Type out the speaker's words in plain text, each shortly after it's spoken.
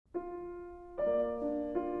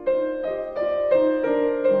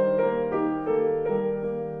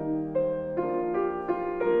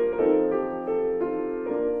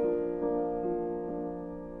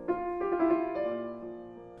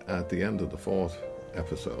the fourth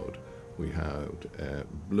episode, we had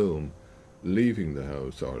Bloom leaving the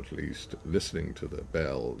house, or at least listening to the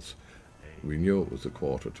bells. We knew it was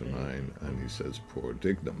 9:15, and he says, "Poor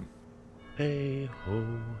Dignam." Hey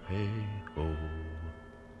ho, hey ho.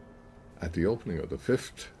 At the opening of the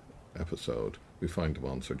fifth episode, we find him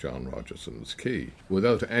on Sir John Rogerson's quay,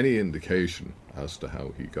 without any indication as to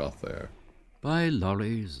how he got there. By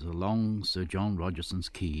lorries along Sir John Rogerson's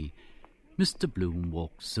quay, Mr. Bloom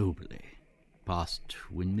walked soberly, past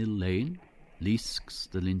Windmill Lane, Leask's,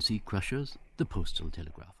 the Lindsay Crushers, the Postal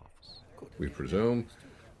Telegraph Office. We presume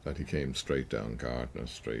that he came straight down Gardiner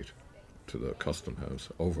Street to the Custom House,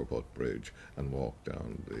 over Butt Bridge, and walked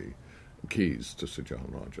down the quays to Sir John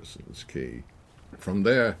Rogerson's quay. From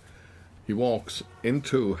there, he walks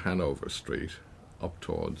into Hanover Street, up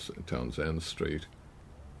towards Townsend Street,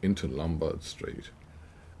 into Lombard Street.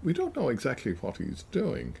 We don't know exactly what he's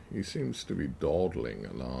doing. He seems to be dawdling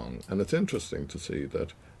along. And it's interesting to see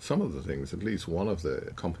that some of the things, at least one of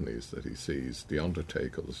the companies that he sees, the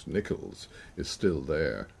Undertakers, Nichols, is still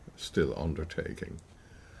there, still undertaking.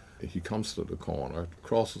 He comes to the corner,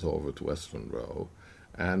 crosses over to Western Row,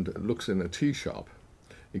 and looks in a tea shop.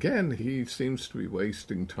 Again, he seems to be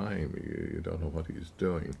wasting time. You don't know what he's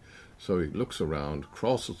doing. So he looks around,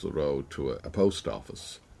 crosses the road to a post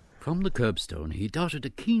office. From the curbstone, he darted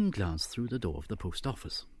a keen glance through the door of the post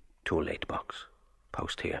office. Too late box.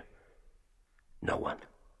 Post here. No one.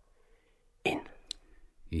 In.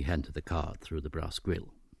 He handed the card through the brass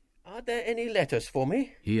grill. Are there any letters for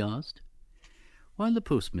me? He asked. While the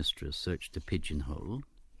postmistress searched a pigeonhole,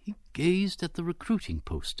 he gazed at the recruiting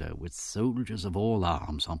poster with soldiers of all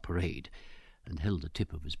arms on parade, and held the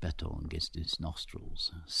tip of his baton against his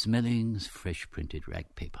nostrils, smelling fresh-printed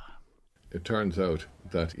rag paper. It turns out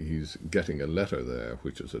that he's getting a letter there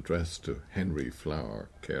which is addressed to Henry Flower,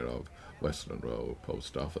 care of Western Row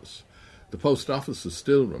Post Office. The post office is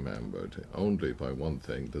still remembered only by one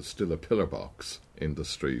thing: there's still a pillar box in the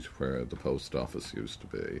street where the post office used to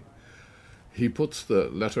be. He puts the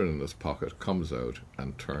letter in his pocket, comes out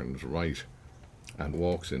and turns right and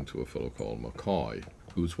walks into a fellow called McCoy,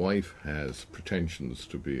 whose wife has pretensions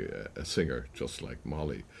to be a singer just like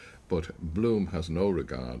Molly. But Bloom has no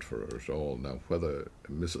regard for her at all. Now, whether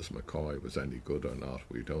Mrs. McCoy was any good or not,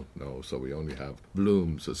 we don't know, so we only have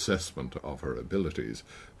Bloom's assessment of her abilities,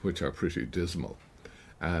 which are pretty dismal.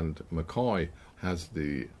 And McCoy has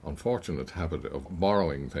the unfortunate habit of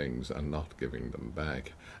borrowing things and not giving them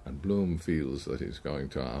back, and Bloom feels that he's going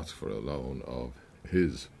to ask for a loan of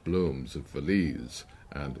his, Bloom's, valise,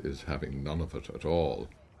 and is having none of it at all.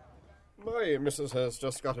 My missus has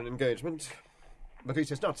just got an engagement, but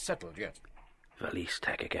it is not settled yet. Valise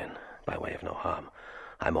tag again, by way of no harm.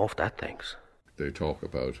 I'm off that, thanks. They talk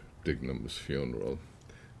about Dignam's funeral,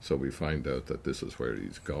 so we find out that this is where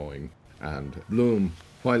he's going. And Bloom,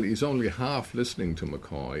 while he's only half listening to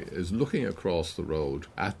McCoy, is looking across the road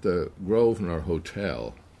at the Grosvenor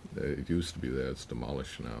Hotel. It used to be there, it's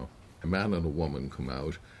demolished now. A man and a woman come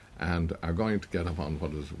out and are going to get up on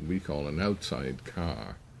what is we call an outside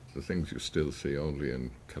car, the things you still see only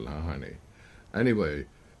in Killarney. Anyway,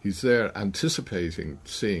 he's there anticipating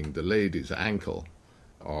seeing the lady's ankle,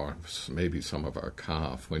 or maybe some of her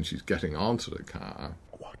calf, when she's getting onto the car.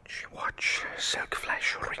 Watch, silk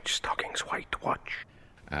flash, rich stockings, white, watch.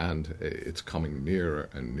 And it's coming nearer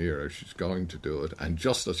and nearer. She's going to do it, and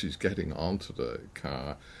just as she's getting onto the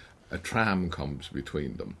car, a tram comes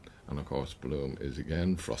between them. And of course, Bloom is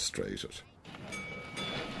again frustrated.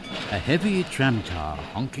 A heavy tramcar,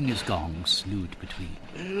 honking his gong, slewed between.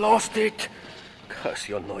 Lost it! Curse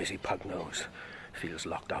your noisy pug nose. Feels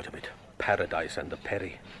locked out of it. Paradise and the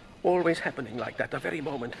Perry. Always happening like that, the very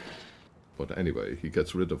moment. But anyway, he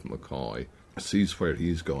gets rid of McCoy, sees where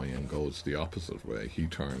he's going and goes the opposite way. He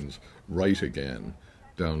turns right again,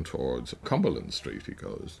 down towards Cumberland Street he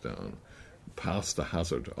goes down, past the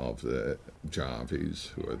hazard of the Jarvies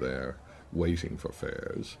who are there waiting for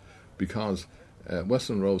fares, because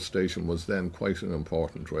Western Row Station was then quite an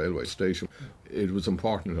important railway station. It was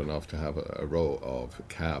important enough to have a row of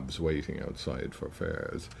cabs waiting outside for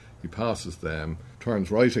fares. He passes them,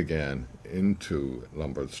 turns right again into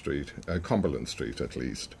Lombard Street, Cumberland Street at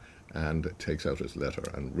least, and takes out his letter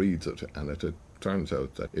and reads it. And it turns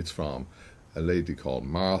out that it's from a lady called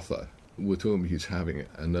Martha, with whom he's having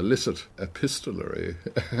an illicit epistolary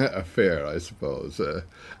affair, I suppose,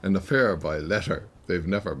 an affair by letter. They've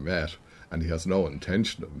never met, and he has no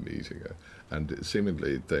intention of meeting her. And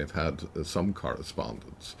seemingly they've had some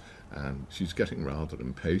correspondence, and she's getting rather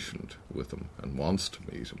impatient with him and wants to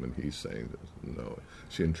meet him, and he's saying that no.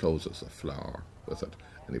 She encloses a flower with it,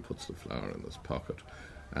 and he puts the flower in his pocket.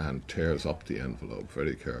 and tears up the envelope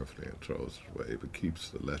very carefully and throws it away, but keeps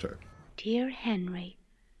the letter. Dear Henry,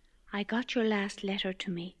 I got your last letter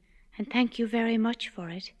to me, and thank you very much for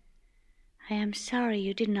it. I am sorry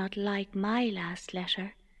you did not like my last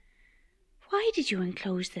letter. Why did you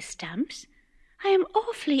enclose the stamps? I am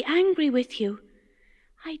awfully angry with you.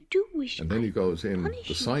 I do wish... And then he goes in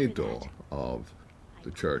the side door of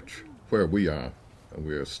the church where we are, and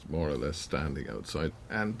we're more or less standing outside.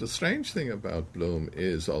 And the strange thing about Bloom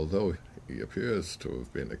is, although he appears to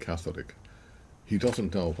have been a Catholic, he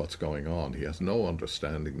doesn't know what's going on. He has no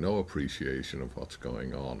understanding, no appreciation of what's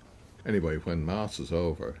going on. Anyway, when Mass is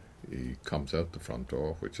over, he comes out the front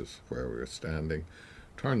door, which is where we're standing,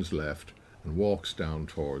 turns left, and walks down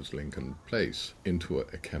towards Lincoln Place into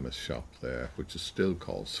a chemist shop there, which is still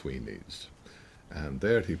called Sweeney's. And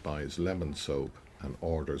there he buys lemon soap and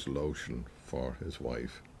orders lotion for his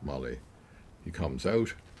wife, Molly. He comes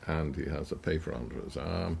out and he has a paper under his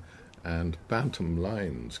arm, and Bantam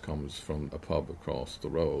Lines comes from a pub across the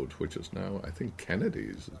road, which is now, I think,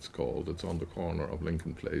 Kennedy's it's called. It's on the corner of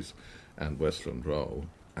Lincoln Place and Westland Row.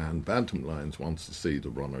 And Bantam Lines wants to see the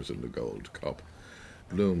runners in the Gold Cup.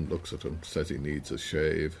 Bloom looks at him, says he needs a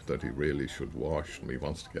shave, that he really should wash, and he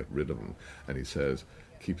wants to get rid of him. And he says,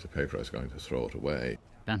 keep the paper, I was going to throw it away.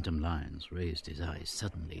 Bantam Lyons raised his eyes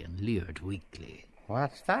suddenly and leered weakly.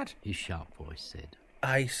 What's that? His sharp voice said.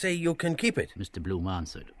 I say you can keep it. Mr. Bloom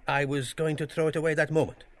answered. I was going to throw it away that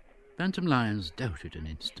moment. Bantam Lyons doubted an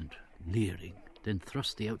instant, leering, then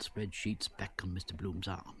thrust the outspread sheets back on Mr. Bloom's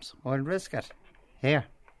arms. I'll risk it. Here,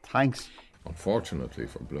 thanks. Unfortunately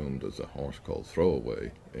for Bloom, there's a horse called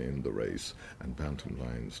Throwaway in the race, and Bantam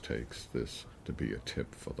Lines takes this to be a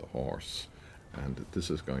tip for the horse. And this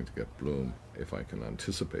is going to get Bloom, if I can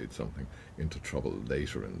anticipate something, into trouble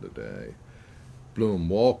later in the day. Bloom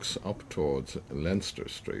walks up towards Leinster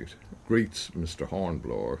Street, greets Mr.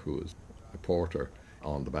 Hornblower, who is a porter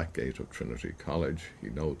on the back gate of Trinity College. He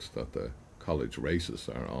notes that the college races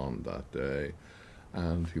are on that day,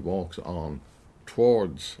 and he walks on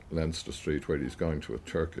towards Leinster Street, where he's going to a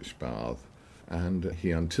Turkish bath, and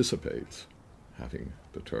he anticipates having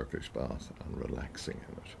the Turkish bath and relaxing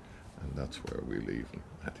in it. And that's where we leave him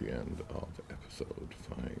at the end of episode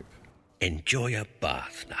 5. Enjoy a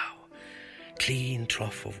bath now. Clean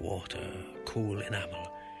trough of water, cool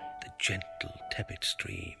enamel, the gentle, tepid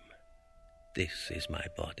stream. This is my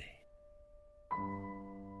body.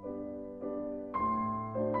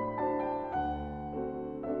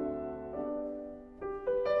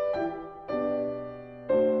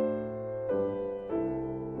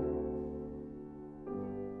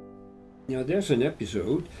 Now, there's an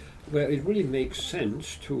episode where it really makes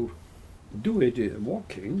sense to do it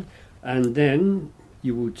walking, and then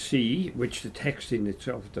you would see, which the text in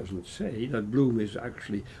itself doesn't say, that Bloom is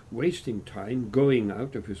actually wasting time going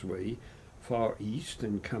out of his way far east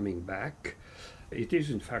and coming back. It is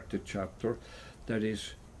in fact a chapter that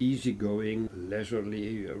is easygoing,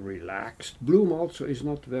 leisurely, relaxed. Bloom also is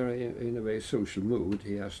not very, in a way, social mood.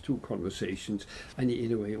 He has 2 conversations and he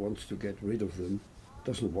in a way wants to get rid of them,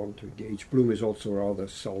 doesn't want to engage. Bloom is also rather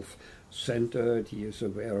self-centered. He is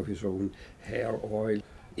aware of his own hair oil.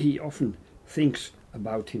 He often thinks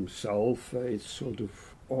about himself. It's sort of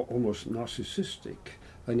almost narcissistic,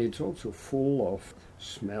 and it's also full of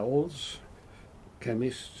smells.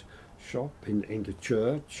 Chemist's shop in the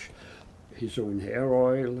church, his own hair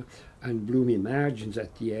oil, and Bloom imagines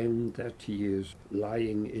at the end that he is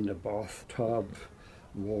lying in a bathtub,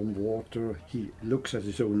 warm water. He looks at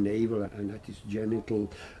his own navel and at his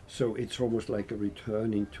genital, so it's almost like a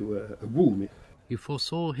returning to a womb. You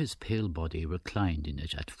foresaw his pale body reclined in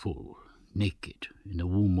it at full, naked, in a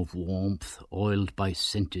womb of warmth, oiled by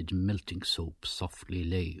scented melting soap, softly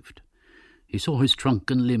laved. He saw his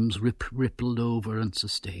trunk and limbs rippled over and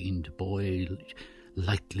sustained, boiled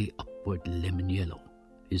lightly upward lemon yellow,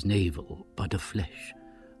 his navel bud of flesh,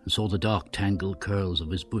 and saw the dark tangled curls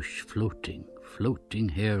of his bush floating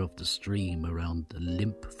hair of the stream around the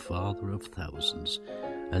limp father of thousands,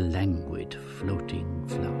 a languid floating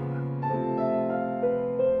flower.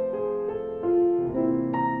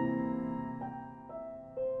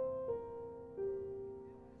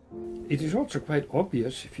 It is also quite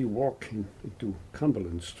obvious, if you walk into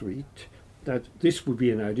Cumberland Street, that this would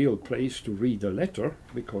be an ideal place to read a letter,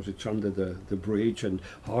 because it's under the bridge and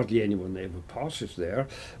hardly anyone ever passes there.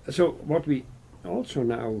 So what we also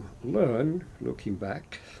now learn, looking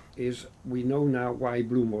back, is we know now why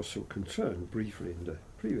Bloom was so concerned, briefly in the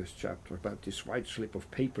previous chapter, about this white slip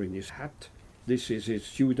of paper in his hat. This is his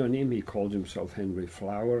pseudonym. He called himself Henry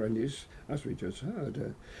Flower and is, as we just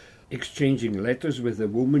heard, exchanging letters with a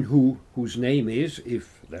woman whose name is,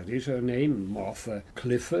 if that is her name, Martha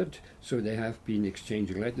Clifford. So they have been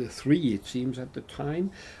exchanging letters, 3 it seems at the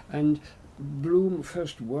time. And Bloom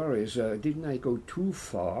first worries, didn't I go too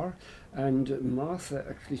far? And Martha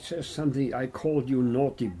actually says something, I called you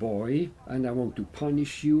naughty boy and I want to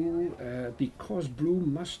punish you, because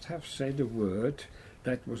Bloom must have said a word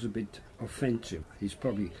that was a bit offensive. He's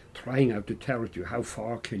probably trying out to tell you how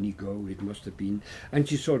far can he go, it must have been. And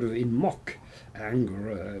she sort of in mock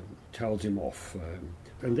anger tells him off.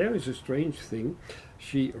 And there is a strange thing.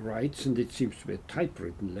 She writes, and it seems to be a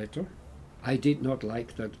typewritten letter, I did not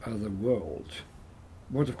like that other world.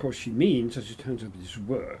 What of course she means, as it turns out, this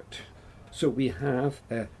word. So we have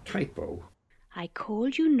a typo. I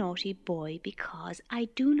called you naughty boy because I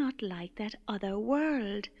do not like that other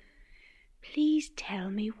world. Please tell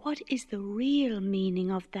me, what is the real meaning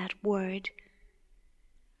of that word?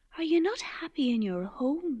 Are you not happy in your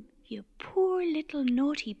home, you poor little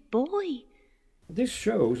naughty boy? This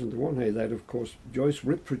shows, on the one hand, that, of course, Joyce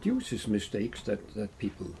reproduces mistakes that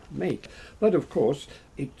people make. But, of course,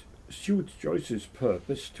 it suits Joyce's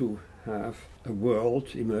purpose to have a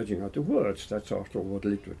world emerging out of words. That's, after all, what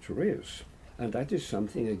literature is. And that is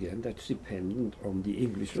something, again, that's dependent on the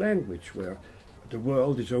English language, where the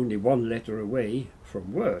world is only one letter away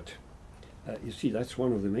from word. You see, that's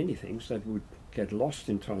one of the many things that would get lost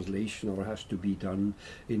in translation, or has to be done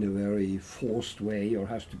in a very forced way, or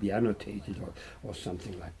has to be annotated, or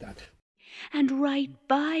something like that. And write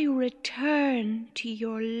by return to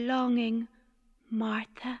your longing,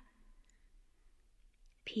 Martha.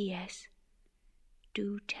 P.S.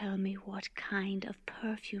 Do tell me, what kind of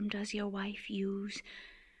perfume does your wife use?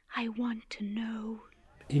 I want to know.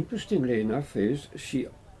 Interestingly enough is, she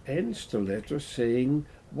ends the letter saying,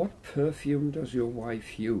 what perfume does your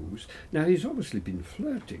wife use? Now, he's obviously been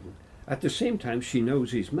flirting. At the same time, she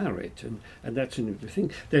knows he's married, and that's another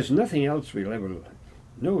thing. There's nothing else we'll ever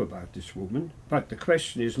know about this woman, but the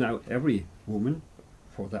question is now, every woman,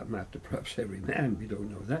 for that matter, perhaps every man, we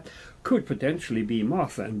don't know that, could potentially be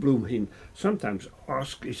Martha, and Bloom sometimes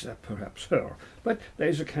asks, is that perhaps her? But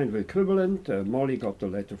there's a kind of equivalent. Molly got the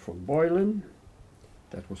letter from Boylan.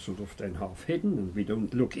 That was sort of then half hidden, and we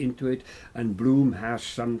don't look into it, and Bloom has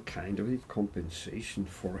some kind of compensation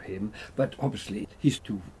for him, but obviously he's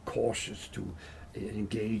too cautious to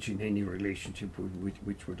engage in any relationship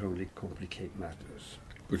which would only complicate matters.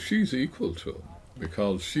 But she's equal to him,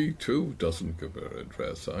 because she too doesn't give her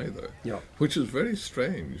address either. Yeah. Which is very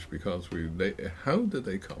strange, because how did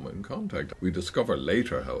they come in contact? We discover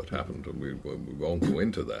later how it happened, and we won't go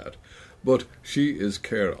into that. But she is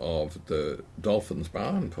care of the Dolphins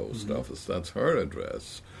Barn post office. That's her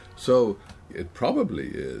address. So it probably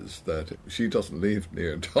is that she doesn't live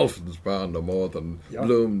near Dolphins Barn no more than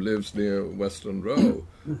Bloom lives near Western Row.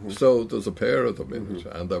 So there's a pair of them in it,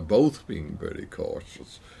 and they're both being very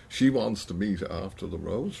cautious. She wants to meet after the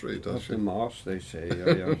rosary, does she? After Mass, they say,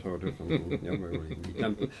 sort of.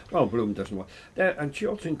 Well, Bloom doesn't want. And she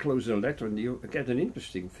also encloses a letter, and you get an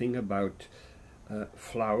interesting thing about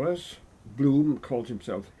flowers. Bloom calls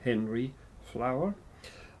himself Henry Flower,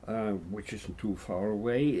 which isn't too far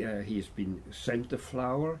away. He's been sent a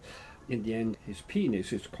flower. In the end, his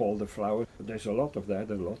penis is called a flower. There's a lot of that,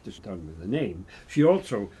 and a lot is done with the name. She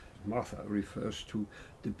also, Martha, refers to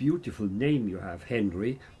the beautiful name you have,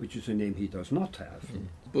 Henry, which is a name he does not have.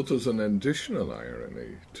 But there's an additional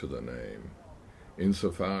irony to the name,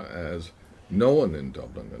 insofar as no one in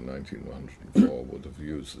Dublin in 1904 would have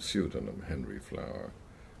used the pseudonym Henry Flower,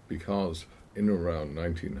 because in around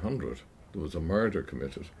 1900 there was a murder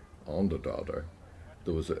committed on the Dodder.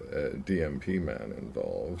 There was a DMP man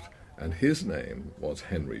involved, and his name was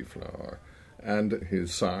Henry Flower, and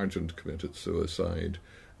his sergeant committed suicide,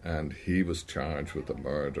 and he was charged with the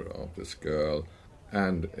murder of this girl,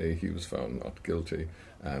 and he was found not guilty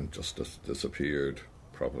and just disappeared,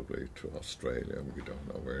 probably to Australia. We don't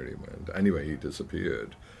know where he went. Anyway, he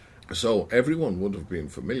disappeared. So everyone would have been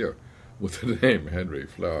familiar with the name Henry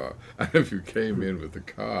Flower, and if you came in with a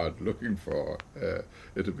card looking for,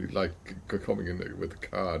 it'd be like coming in with a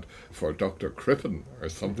card for Dr. Crippen or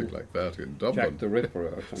something like that in Dublin. Jack the Ripper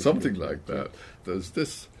or something. Something like that. There's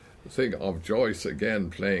this thing of Joyce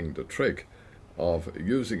again playing the trick of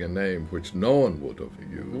using a name which no one would have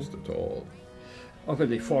used at all.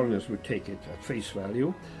 Obviously, foreigners would take it at face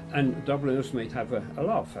value, and Dubliners might have a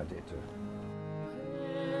laugh at it.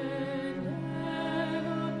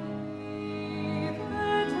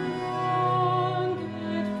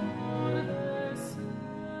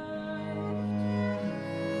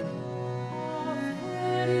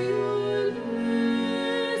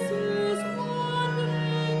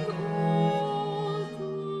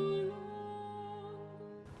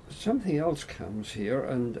 something else comes here,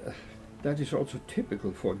 and that is also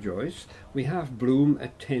typical for Joyce. We have Bloom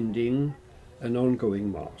attending an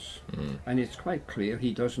ongoing Mass, and it's quite clear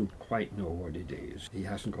he doesn't quite know what it is. He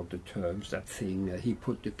hasn't got the terms, that thing. He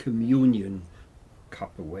put the communion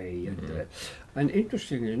cup away. And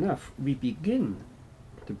interestingly enough, we begin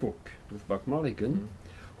the book with Buck Mulligan,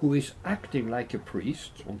 who is acting like a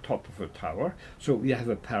priest on top of a tower. So we have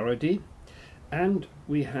a parody, and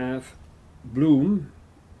we have Bloom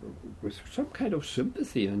with some kind of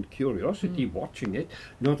sympathy and curiosity watching it,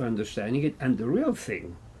 not understanding it, and the real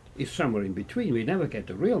thing is somewhere in between. We never get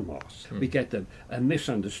the real Mass. We get a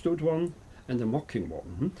misunderstood one and a mocking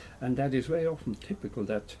one, and that is very often typical,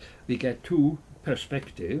 that we get two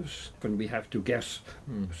perspectives when we have to guess.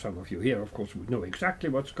 Some of you here, of course, would know exactly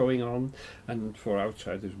what's going on, and for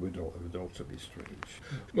outsiders would also be strange.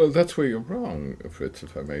 Well, that's where you're wrong, Fritz,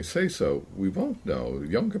 if I may say so. We won't know.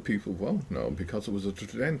 Younger people won't know, because it was a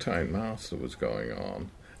Tridentine Mass that was going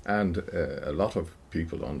on. And a lot of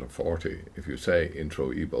people under 40, if you say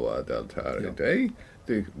intro ibo ad altare Dei,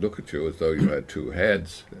 they look at you as though you had two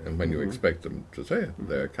heads, and when you expect them to say it,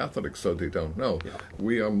 they're Catholics, so they don't know.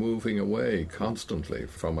 We are moving away constantly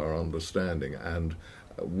from our understanding, and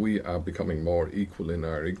we are becoming more equal in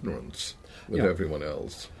our ignorance with everyone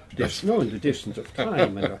else. Yes, no, in the distance of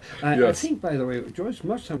time. And I think, by the way, Joyce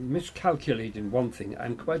must have miscalculated one thing.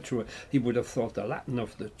 I'm quite sure he would have thought the Latin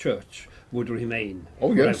of the Church would remain.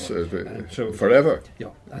 Oh, forever. Yes, forever. Yeah,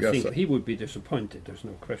 I think he would be disappointed. There's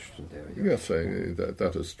no question there. Yeah. Yes,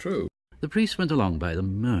 that is true. The priest went along by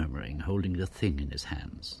them, murmuring, holding the thing in his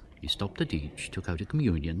hands. He stopped at each, took out a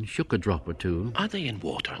communion, shook a drop or two. Are they in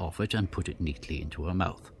water? Off it, and put it neatly into her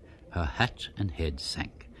mouth. Her hat and head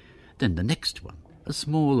sank. Then the next one, a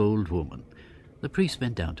small old woman. The priest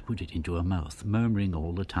bent down to put it into her mouth, murmuring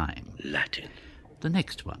all the time. Latin. The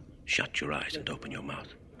next one. Shut your eyes and open your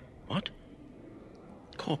mouth. What?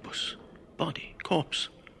 Corpus. Body. Corpse.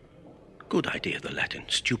 Good idea, the Latin.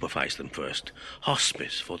 Stupefies them first.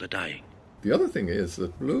 Hospice for the dying. The other thing is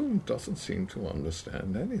that Bloom doesn't seem to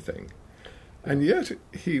understand anything. And yet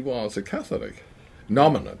he was a Catholic,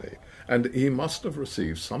 nominally, and he must have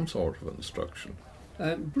received some sort of instruction.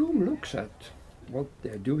 Bloom looks at what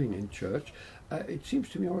they're doing in church. It seems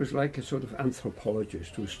to me always like a sort of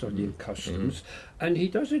anthropologist who's studying customs, and he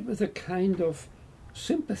does it with a kind of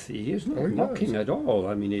sympathy. He's not mocking at all.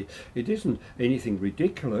 I mean, it isn't anything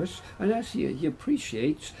ridiculous, and as he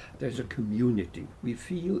appreciates there's a community. We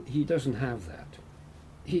feel he doesn't have that.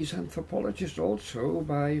 He's anthropologist also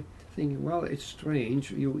by thinking, well, it's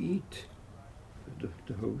strange, you eat,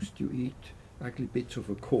 the host, you eat actually bits of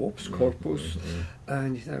a corpse, corpus,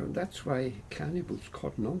 and that's why cannibals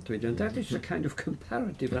cotton onto it, and that is a kind of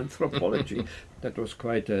comparative anthropology that was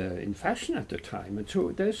quite in fashion at the time, and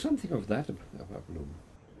so there's something of that about Bloom.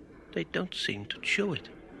 They don't seem to chew it,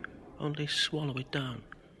 only swallow it down.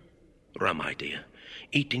 Rum idea.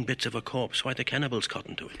 Eating bits of a corpse, why the cannibals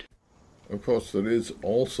cotton to it. Of course, there is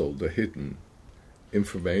also the hidden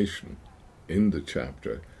information in the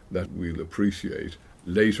chapter that we'll appreciate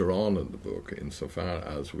later on in the book, insofar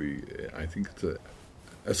as I think it's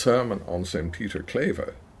a sermon on St. Peter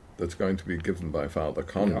Claver that's going to be given by Father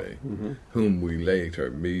Conley, whom we later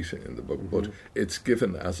meet in the book, but it's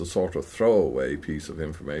given as a sort of throwaway piece of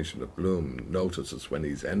information that Bloom notices when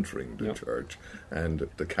he's entering the church, and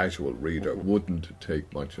the casual reader wouldn't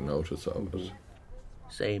take much notice of it.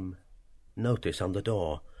 Same notice on the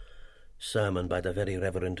door. Sermon by the Very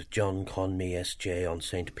Reverend John Conmee, S.J., on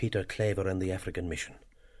St. Peter Claver and the African Mission.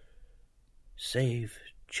 Save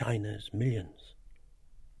China's millions.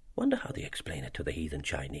 Wonder how they explain it to the heathen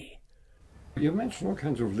Chinese. You mentioned all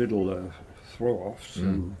kinds of little throw-offs.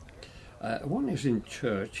 One is in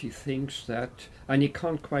church. He thinks that, and he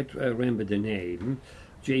can't quite remember the name,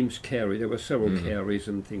 James Carey. There were several Careys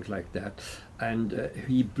and things like that. And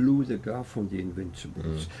he blew the gaff on the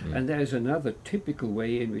Invincibles. And there's another typical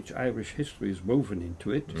way in which Irish history is woven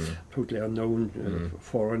into it, totally unknown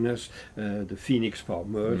foreigners, the Phoenix Park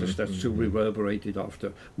murders, that's so reverberated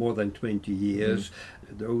after more than 20 years.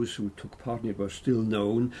 Those who took part in it were still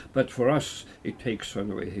known, but for us it takes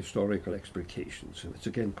on historical explications. And it's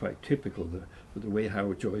again quite typical, the way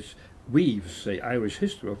how Joyce weaves, say, Irish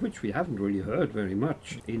history, of which we haven't really heard very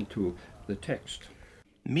much, into the text.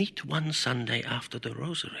 Meet one Sunday after the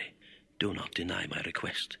Rosary. Do not deny my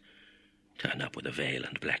request. Turn up with a veil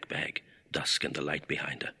and black bag, dusk and the light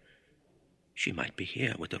behind her. She might be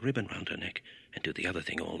here with a ribbon round her neck and do the other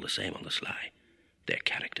thing all the same on the sly. Their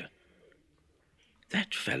character.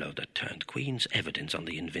 That fellow that turned Queen's evidence on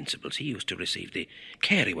the Invincibles, he used to receive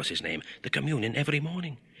Carey was his name, the communion every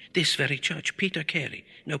morning. This very church, Peter Carey.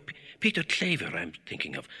 No, Peter Claver I'm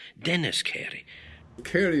thinking of. Dennis Carey.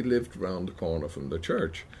 Carey lived round the corner from the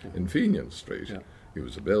church in Fenian Street. Yeah. He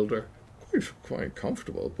was a builder, quite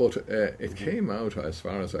comfortable, but it came out, as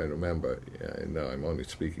far as I remember, now I'm only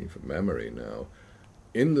speaking from memory now,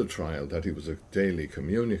 in the trial that he was a daily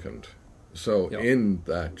communicant. So in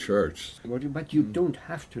that church... But you don't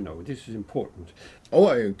have to know. This is important. Oh,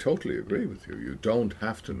 I totally agree with you. You don't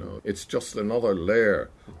have to know. It's just another layer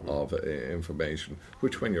of information,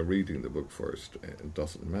 which when you're reading the book first, it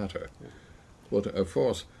doesn't matter. Yeah. But, of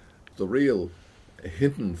course, the real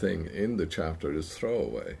hidden thing in the chapter is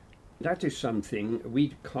throwaway. That is something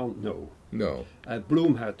we can't know. No.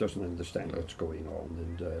 Blumhardt doesn't understand what's going on,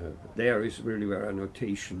 and there is really where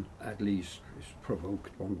annotation, at least, is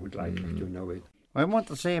provoked. One would like to know it. I want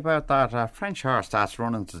to say about that French horse that's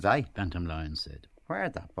running today. Bantam Lion said. Where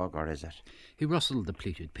the bugger is it? He rustled the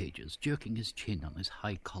pleated pages, jerking his chin on his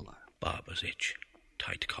high collar. Barber's itch.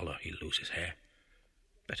 Tight collar, he'll lose his hair.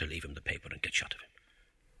 Better leave him the paper and get shut of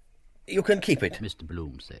him. You can keep it, Mr.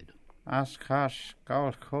 Bloom said. Ascot,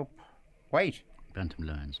 Gold Cup. Wait. Bantam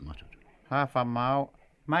Lions muttered. Half a mile,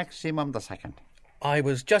 maximum the second. I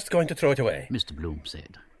was just going to throw it away, Mr. Bloom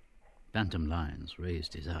said. Bantam Lions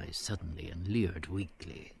raised his eyes suddenly and leered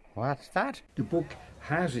weakly. What's that? The book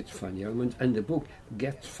has its funny elements, and the book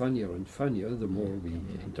gets funnier and funnier the more we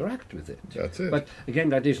interact with it. That's it. But again,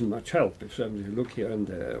 that isn't much help. If somebody look here, and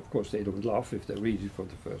of course they don't laugh if they read it for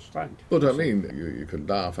the first time. But I mean, you can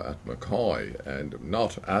laugh at McCoy, and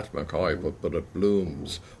not at McCoy, but at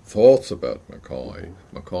Bloom's thoughts about McCoy.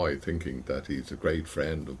 McCoy thinking that he's a great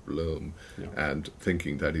friend of Bloom, and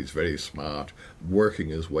thinking that he's very smart, working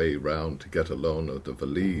his way round to get a loan of the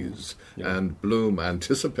valise, and Bloom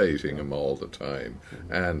anticipating him all the time.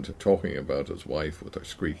 And talking about his wife with her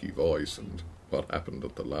squeaky voice and what happened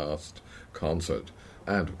at the last concert.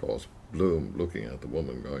 And, of course, Bloom looking at the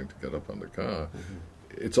woman going to get up on the car.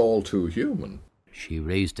 It's all too human. She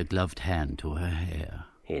raised a gloved hand to her hair.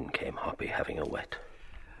 In came Hoppy, having a wet.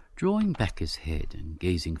 Drawing back his head and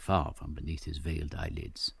gazing far from beneath his veiled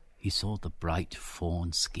eyelids, he saw the bright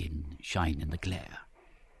fawn skin shine in the glare.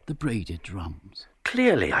 The braided drums.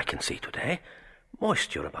 Clearly I can see today.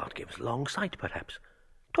 Moisture about gives long sight, perhaps.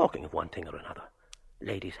 Talking of one thing or another.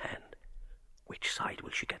 Lady's hand. Which side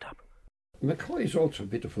will she get up? McCoy is also a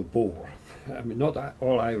bit of a bore. I mean, not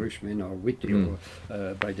all Irishmen are witty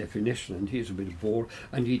by definition, and he's a bit of a bore.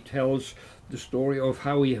 And he tells the story of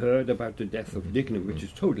how he heard about the death of Dignam, which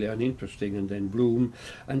is totally uninteresting, and then Bloom.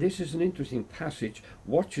 And this is an interesting passage.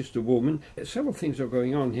 Watches the woman. Several things are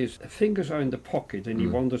going on. His fingers are in the pocket, and he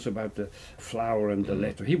wonders about the flower and the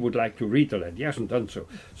letter. He would like to read the letter. He hasn't done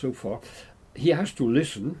so far. He has to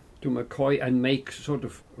listen to McCoy and make sort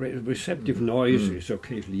of receptive noises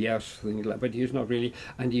occasionally, yes, things like, but he's not really,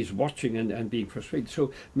 and he's watching and being frustrated.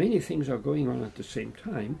 So many things are going on at the same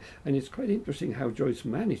time, and it's quite interesting how Joyce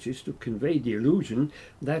manages to convey the illusion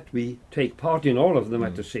that we take part in all of them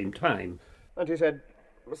at the same time. And he said,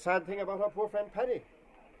 a sad thing about our poor friend Paddy.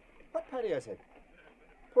 What Paddy, I said?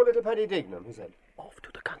 Poor little Paddy Dignam, he said. Off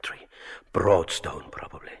to the country. Broadstone,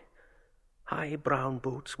 probably. High brown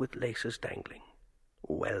boots with laces dangling.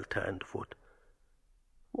 Well-turned foot.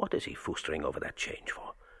 What is he foostering over that change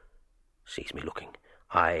for? Sees me looking.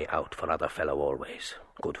 Eye out for other fellow always.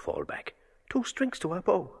 Good fallback. 2 strings to her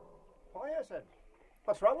bow. Why, I said.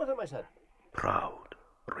 What's wrong with him, I said. Proud,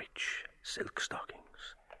 rich, silk stockings.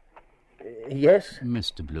 Yes?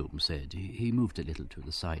 Mr. Bloom said. He moved a little to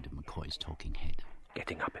the side of McCoy's talking head.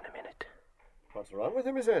 Getting up in a minute. What's wrong with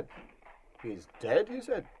him, he said. He's dead, he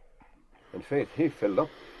said. In faith, he filled up.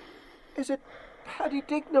 Is it Paddy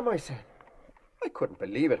Dignam, I said. I couldn't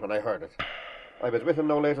believe it when I heard it. I was with him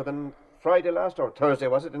no later than Friday last, or Thursday,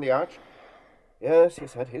 was it, in the Arch? Yes, he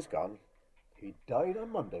said, he's gone. He died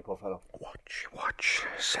on Monday, poor fellow. Watch.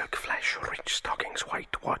 Silk flash, rich stockings,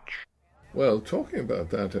 white watch. Well, talking about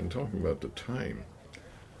that and talking about the time,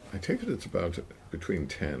 I take it's about between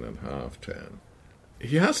 10 and half 10.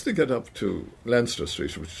 He has to get up to Leinster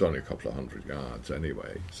Street, which is only a couple of 100 yards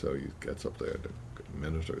anyway, so he gets up there in a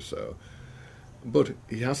minute or so. But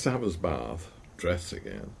he has to have his bath, dress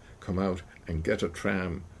again, come out and get a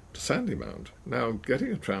tram to Sandymount. Now,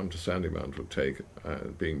 getting a tram to Sandymount would take,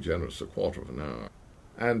 being generous, a quarter of an hour.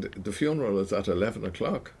 And the funeral is at 11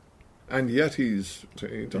 o'clock. And yet he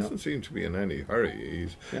doesn't seem to be in any hurry.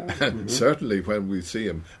 Certainly when we see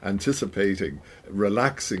him anticipating,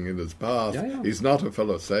 relaxing in his bath, he's not a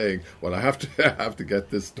fellow saying, well, I have to get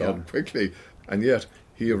this done quickly. And yet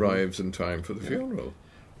he arrives in time for the funeral.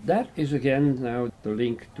 That is again now the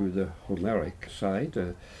link to the Homeric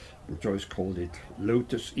side. Joyce called it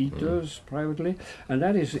Lotus Eaters privately, and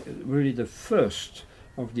that is really the first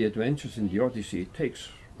of the adventures in the Odyssey. It takes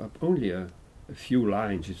up only a few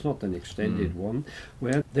lines, it's not an extended one,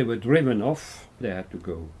 where they were driven off. They had to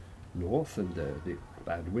go north, and the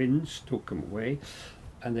bad winds took them away.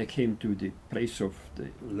 And they came to the place of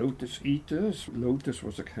the lotus eaters. Lotus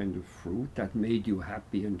was a kind of fruit that made you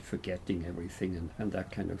happy and forgetting everything and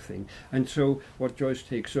that kind of thing. And so what Joyce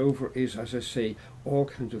takes over is, as I say, all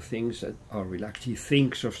kinds of things that are relaxed. He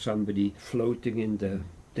thinks of somebody floating in the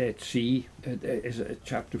Dead Sea. There is a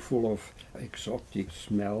chapter full of exotic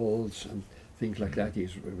smells and things like that.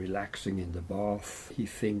 He's relaxing in the bath. He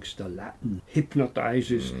thinks the Latin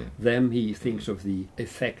hypnotizes them. He thinks of the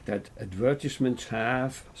effect that advertisements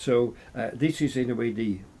have. So this is in a way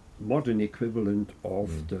the modern equivalent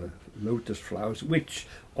of the lotus flowers, which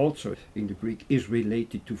also in the Greek is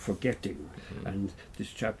related to forgetting. And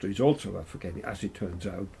this chapter is also about forgetting. As it turns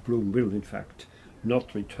out, Bloom will in fact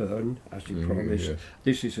not return as he promised. Yes.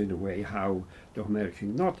 This is in a way how the Homeric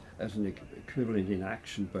thing, not as an equivalent in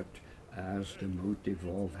action, but as the motive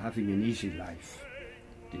of having an easy life.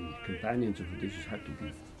 The companions of Odysseus had to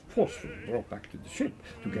be forcefully brought back to the ship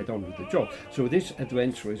to get on with the job. So this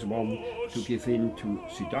adventure is one to give in to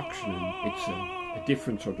seduction, and it's a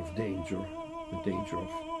different sort of danger, the danger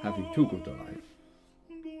of having too good a life.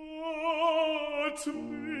 But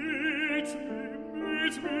meet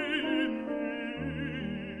me